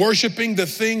idolater, worshiping the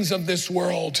things of this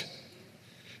world.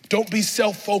 Don't be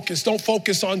self-focused. Don't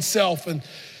focus on self and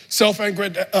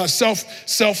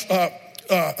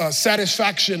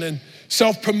satisfaction and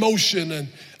self-promotion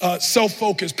and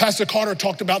self-focus. Pastor Carter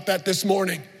talked about that this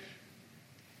morning.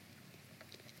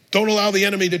 Don't allow the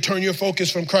enemy to turn your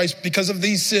focus from Christ. Because of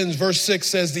these sins, verse 6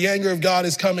 says, the anger of God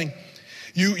is coming.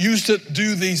 You used to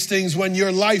do these things when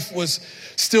your life was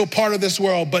still part of this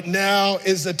world, but now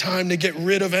is the time to get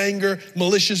rid of anger,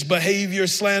 malicious behavior,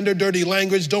 slander, dirty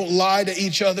language. Don't lie to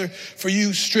each other, for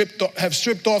you have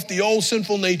stripped off the old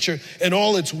sinful nature and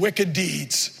all its wicked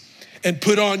deeds, and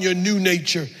put on your new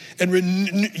nature and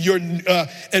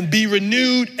be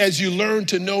renewed as you learn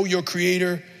to know your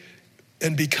Creator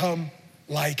and become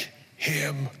like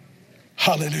him.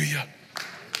 Hallelujah.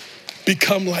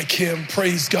 Become like him.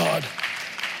 Praise God.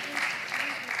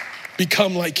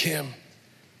 Become like him.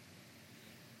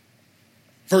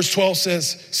 Verse 12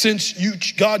 says, since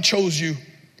God chose you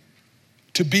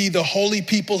to be the holy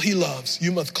people he loves,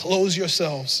 you must clothe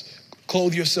yourselves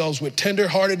with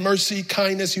tender-hearted mercy,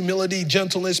 kindness, humility,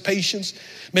 gentleness, patience,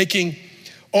 making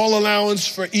all allowance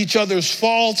for each other's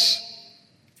faults,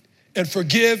 and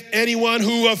forgive anyone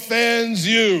who offends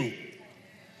you.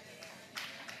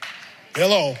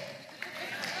 Hello.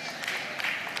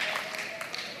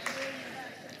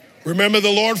 Remember,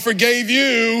 the Lord forgave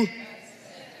you,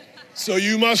 so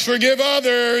you must forgive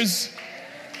others.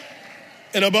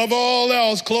 And above all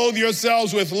else, clothe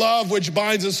yourselves with love, which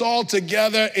binds us all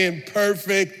together in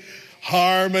perfect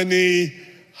harmony.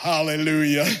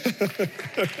 Hallelujah.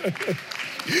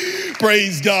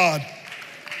 Praise God.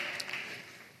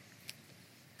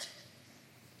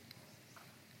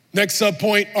 Next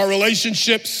subpoint, our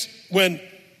relationships when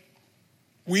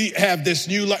we have this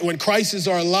new life, when Christ is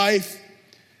our life,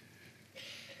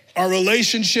 our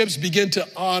relationships begin to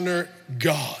honor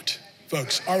God,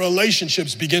 folks. Our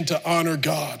relationships begin to honor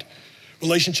God.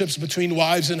 Relationships between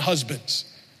wives and husbands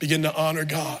begin to honor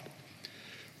God.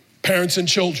 Parents and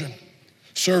children,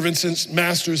 servants and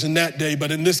masters in that day,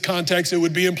 but in this context, it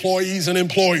would be employees and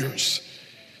employers.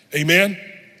 Amen?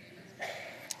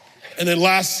 And then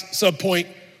last subpoint,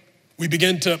 we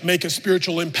begin to make a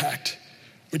spiritual impact,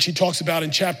 which he talks about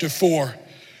in chapter 4.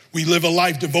 We live a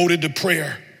life devoted to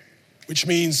prayer, which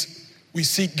means we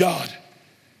seek God.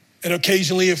 And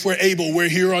occasionally, if we're able, we're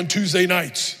here on Tuesday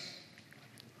nights.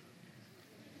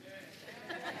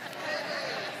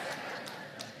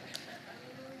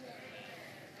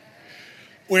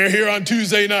 We're here on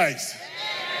Tuesday nights.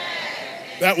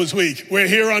 That was weak. We're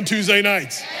here on Tuesday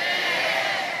nights.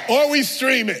 Or we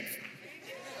stream it.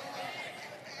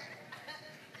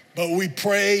 But we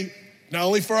pray not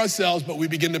only for ourselves, but we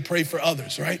begin to pray for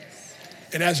others, right?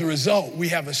 And as a result, we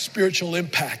have a spiritual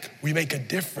impact. We make a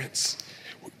difference.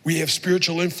 We have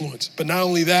spiritual influence. But not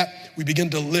only that, we begin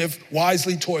to live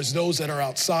wisely towards those that are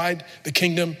outside the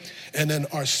kingdom. And then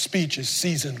our speech is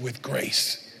seasoned with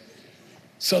grace.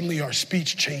 Suddenly our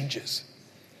speech changes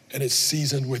and it's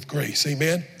seasoned with grace.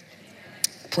 Amen?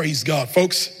 Praise God.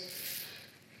 Folks,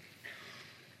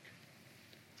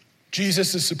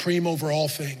 Jesus is supreme over all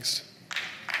things.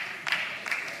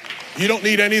 You don't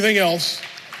need anything else.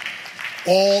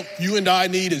 All you and I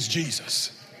need is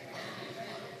Jesus.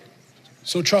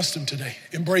 So trust him today.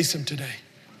 Embrace him today.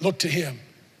 Look to him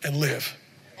and live.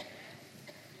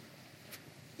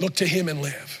 Look to him and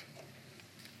live.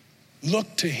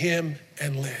 Look to him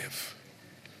and live.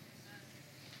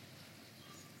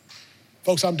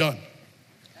 Folks, I'm done.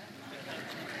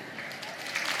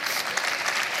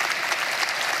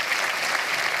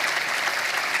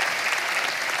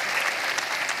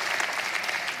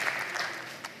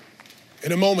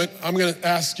 In a moment, I'm going to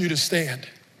ask you to stand.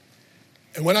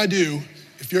 And when I do,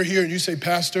 if you're here and you say,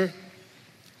 Pastor,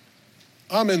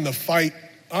 I'm in the fight.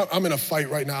 I'm in a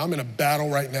fight right now. I'm in a battle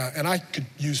right now, and I could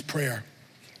use prayer.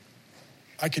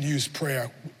 I could use prayer.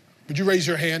 Would you raise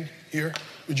your hand here?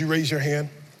 Would you raise your hand?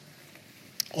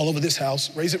 All over this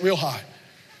house, raise it real high.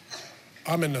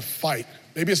 I'm in the fight.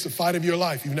 Maybe it's the fight of your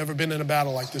life. You've never been in a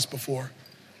battle like this before.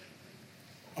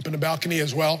 Up in the balcony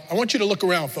as well. I want you to look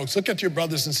around, folks. Look at your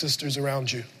brothers and sisters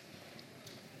around you.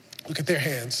 Look at their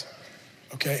hands.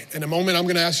 Okay, in a moment, I'm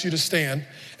going to ask you to stand.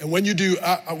 And when you do,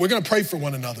 we're going to pray for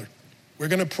one another. We're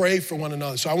going to pray for one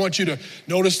another. So I want you to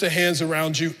notice the hands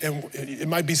around you, and it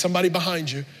might be somebody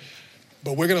behind you,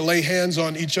 but we're going to lay hands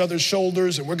on each other's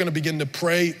shoulders, and we're going to begin to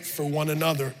pray for one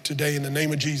another today in the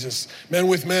name of Jesus. Men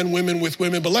with men, women with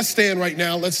women. But let's stand right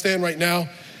now. Let's stand right now.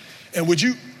 And would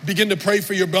you begin to pray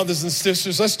for your brothers and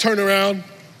sisters? Let's turn around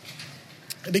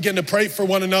and begin to pray for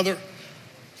one another.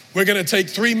 We're going to take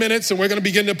 3 minutes, and we're going to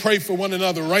begin to pray for one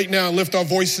another right now and lift our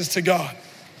voices to God.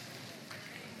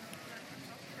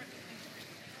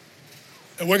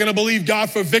 And we're going to believe God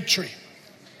for victory.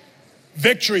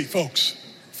 Victory, folks,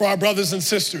 for our brothers and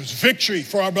sisters. Victory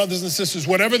for our brothers and sisters,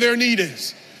 whatever their need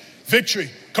is. Victory.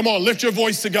 Come on, lift your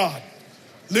voice to God.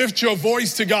 Lift your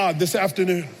voice to God this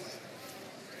afternoon.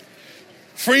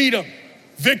 Freedom.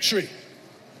 Victory.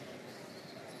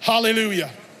 Hallelujah.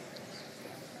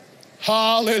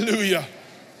 Hallelujah.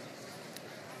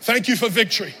 Thank you for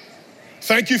victory.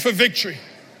 Thank you for victory.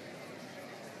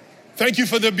 Thank you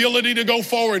for the ability to go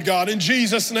forward, God, in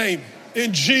Jesus' name.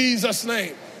 In Jesus'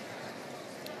 name.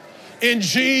 In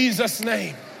Jesus'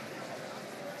 name.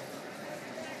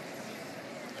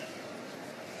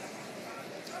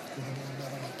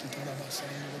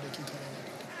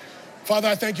 Father,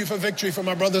 I thank you for victory for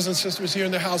my brothers and sisters here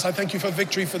in the house. I thank you for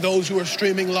victory for those who are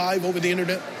streaming live over the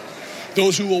internet,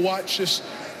 those who will watch this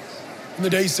in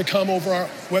the days to come over our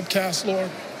webcast,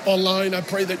 Lord, online. I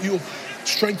pray that you'll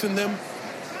strengthen them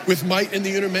with might in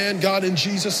the inner man. God, in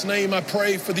Jesus' name, I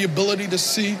pray for the ability to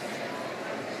see,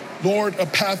 Lord, a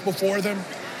path before them.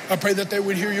 I pray that they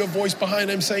would hear your voice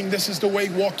behind them saying, this is the way,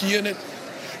 walk ye in it.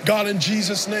 God, in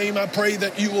Jesus' name, I pray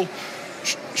that you will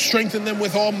strengthen them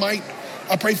with all might.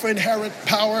 I pray for inherent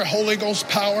power, Holy Ghost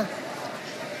power.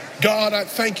 God, I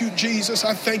thank you, Jesus.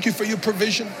 I thank you for your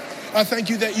provision. I thank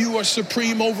you that you are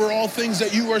supreme over all things,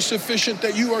 that you are sufficient,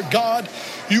 that you are God.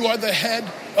 You are the head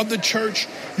of the church.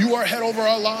 You are head over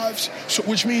our lives,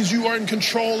 which means you are in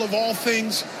control of all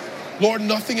things. Lord,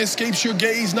 nothing escapes your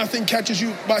gaze. Nothing catches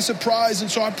you by surprise. And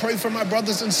so I pray for my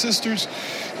brothers and sisters,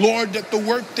 Lord, that the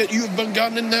work that you have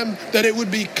begun in them, that it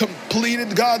would be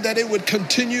completed, God, that it would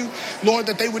continue. Lord,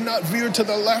 that they would not veer to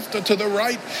the left or to the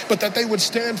right, but that they would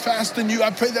stand fast in you. I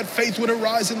pray that faith would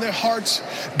arise in their hearts,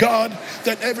 God,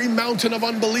 that every mountain of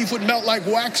unbelief would melt like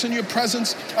wax in your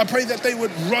presence. I pray that they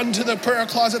would run to the prayer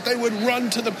closet. They would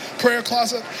run to the prayer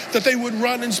closet, that they would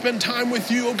run and spend time with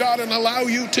you, oh God, and allow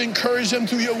you to encourage them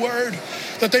through your word.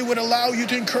 That they would allow you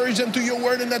to encourage them through your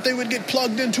word, and that they would get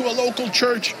plugged into a local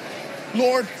church,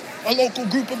 Lord, a local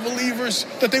group of believers,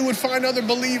 that they would find other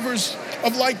believers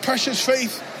of like precious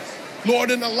faith, Lord,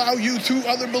 and allow you through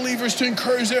other believers to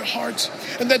encourage their hearts,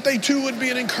 and that they too would be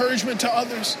an encouragement to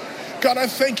others. God, I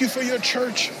thank you for your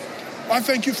church. I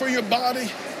thank you for your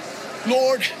body.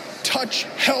 Lord, touch,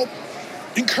 help,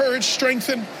 encourage,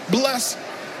 strengthen, bless.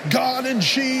 God, in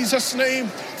Jesus' name,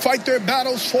 fight their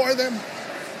battles for them.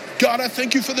 God, I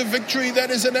thank you for the victory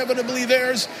that is inevitably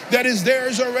theirs, that is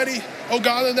theirs already, oh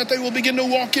God, and that they will begin to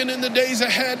walk in the days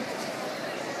ahead.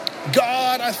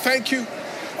 God, I thank you.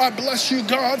 I bless you,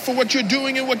 God, for what you're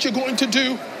doing and what you're going to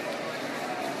do.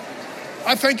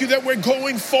 I thank you that we're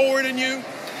going forward in you.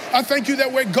 I thank you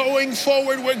that we're going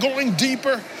forward, we're going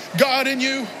deeper, God, in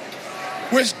you.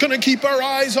 We're going to keep our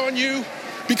eyes on you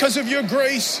because of your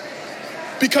grace,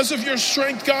 because of your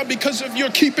strength, God, because of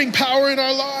your keeping power in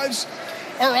our lives.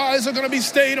 Our eyes are going to be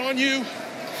stayed on you.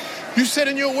 You said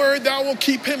in your word, thou will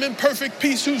keep him in perfect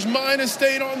peace whose mind is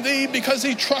stayed on thee because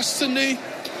he trusts in thee.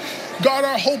 God,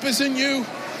 our hope is in you.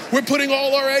 We're putting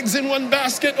all our eggs in one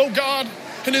basket, oh God,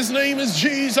 and his name is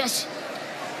Jesus.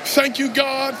 Thank you,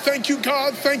 God. Thank you,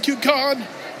 God. Thank you, God.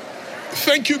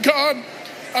 Thank you, God.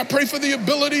 I pray for the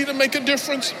ability to make a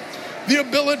difference, the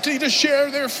ability to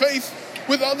share their faith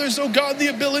with others, oh God, the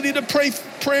ability to pray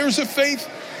prayers of faith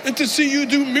and to see you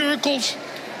do miracles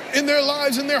in their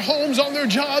lives, in their homes, on their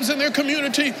jobs, in their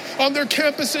community, on their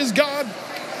campuses, God.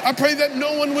 I pray that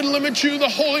no one would limit you, the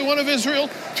Holy One of Israel,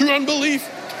 through unbelief.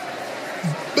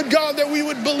 But God, that we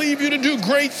would believe you to do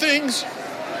great things.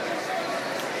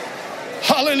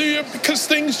 Hallelujah, because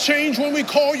things change when we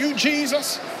call you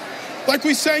Jesus. Like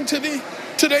we sang to thee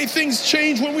today, things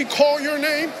change when we call your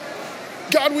name.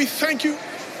 God, we thank you.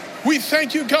 We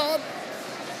thank you, God.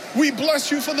 We bless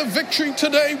you for the victory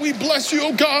today. We bless you,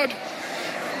 oh God,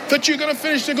 that you're going to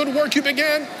finish the good work you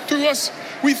began through us.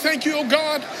 We thank you, oh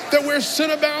God, that where sin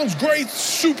abounds, grace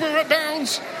super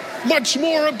abounds, much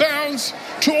more abounds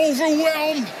to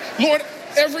overwhelm, Lord,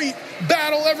 every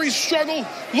battle, every struggle,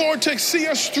 Lord, to see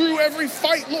us through every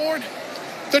fight, Lord,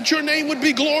 that your name would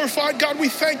be glorified. God, we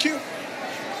thank you.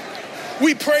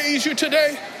 We praise you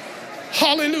today.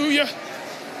 Hallelujah.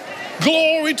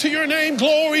 Glory to your name,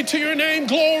 glory to your name,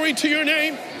 glory to your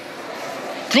name.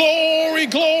 Glory,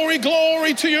 glory,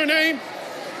 glory to your name.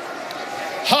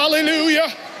 Hallelujah.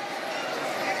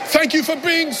 Thank you for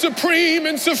being supreme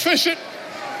and sufficient,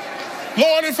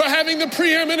 Lord, and for having the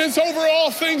preeminence over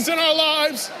all things in our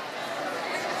lives.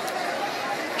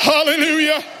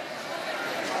 Hallelujah.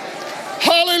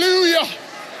 Hallelujah.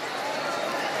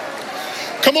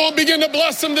 Come on, begin to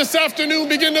bless him this afternoon.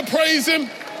 Begin to praise him.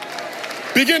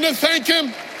 Begin to thank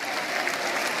him.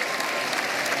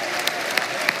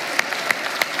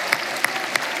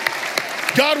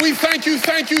 God, we thank you,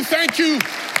 thank you, thank you.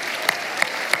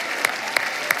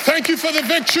 Thank you for the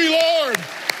victory, Lord.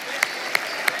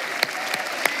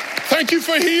 Thank you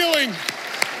for healing.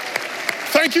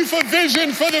 Thank you for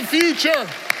vision for the future.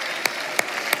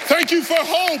 Thank you for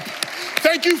hope.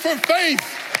 Thank you for faith.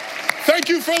 Thank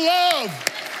you for love.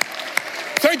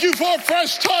 Thank you for a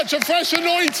fresh touch, a fresh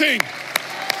anointing.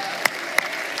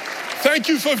 Thank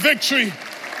you for victory.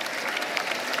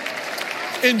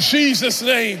 In Jesus'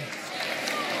 name.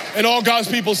 And all God's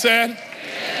people said,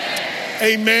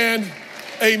 amen,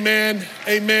 amen,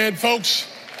 amen.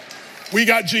 Folks, we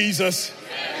got Jesus.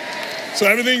 So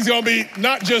everything's going to be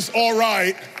not just all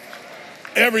right,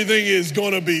 everything is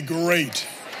going to be great,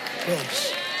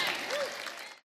 folks.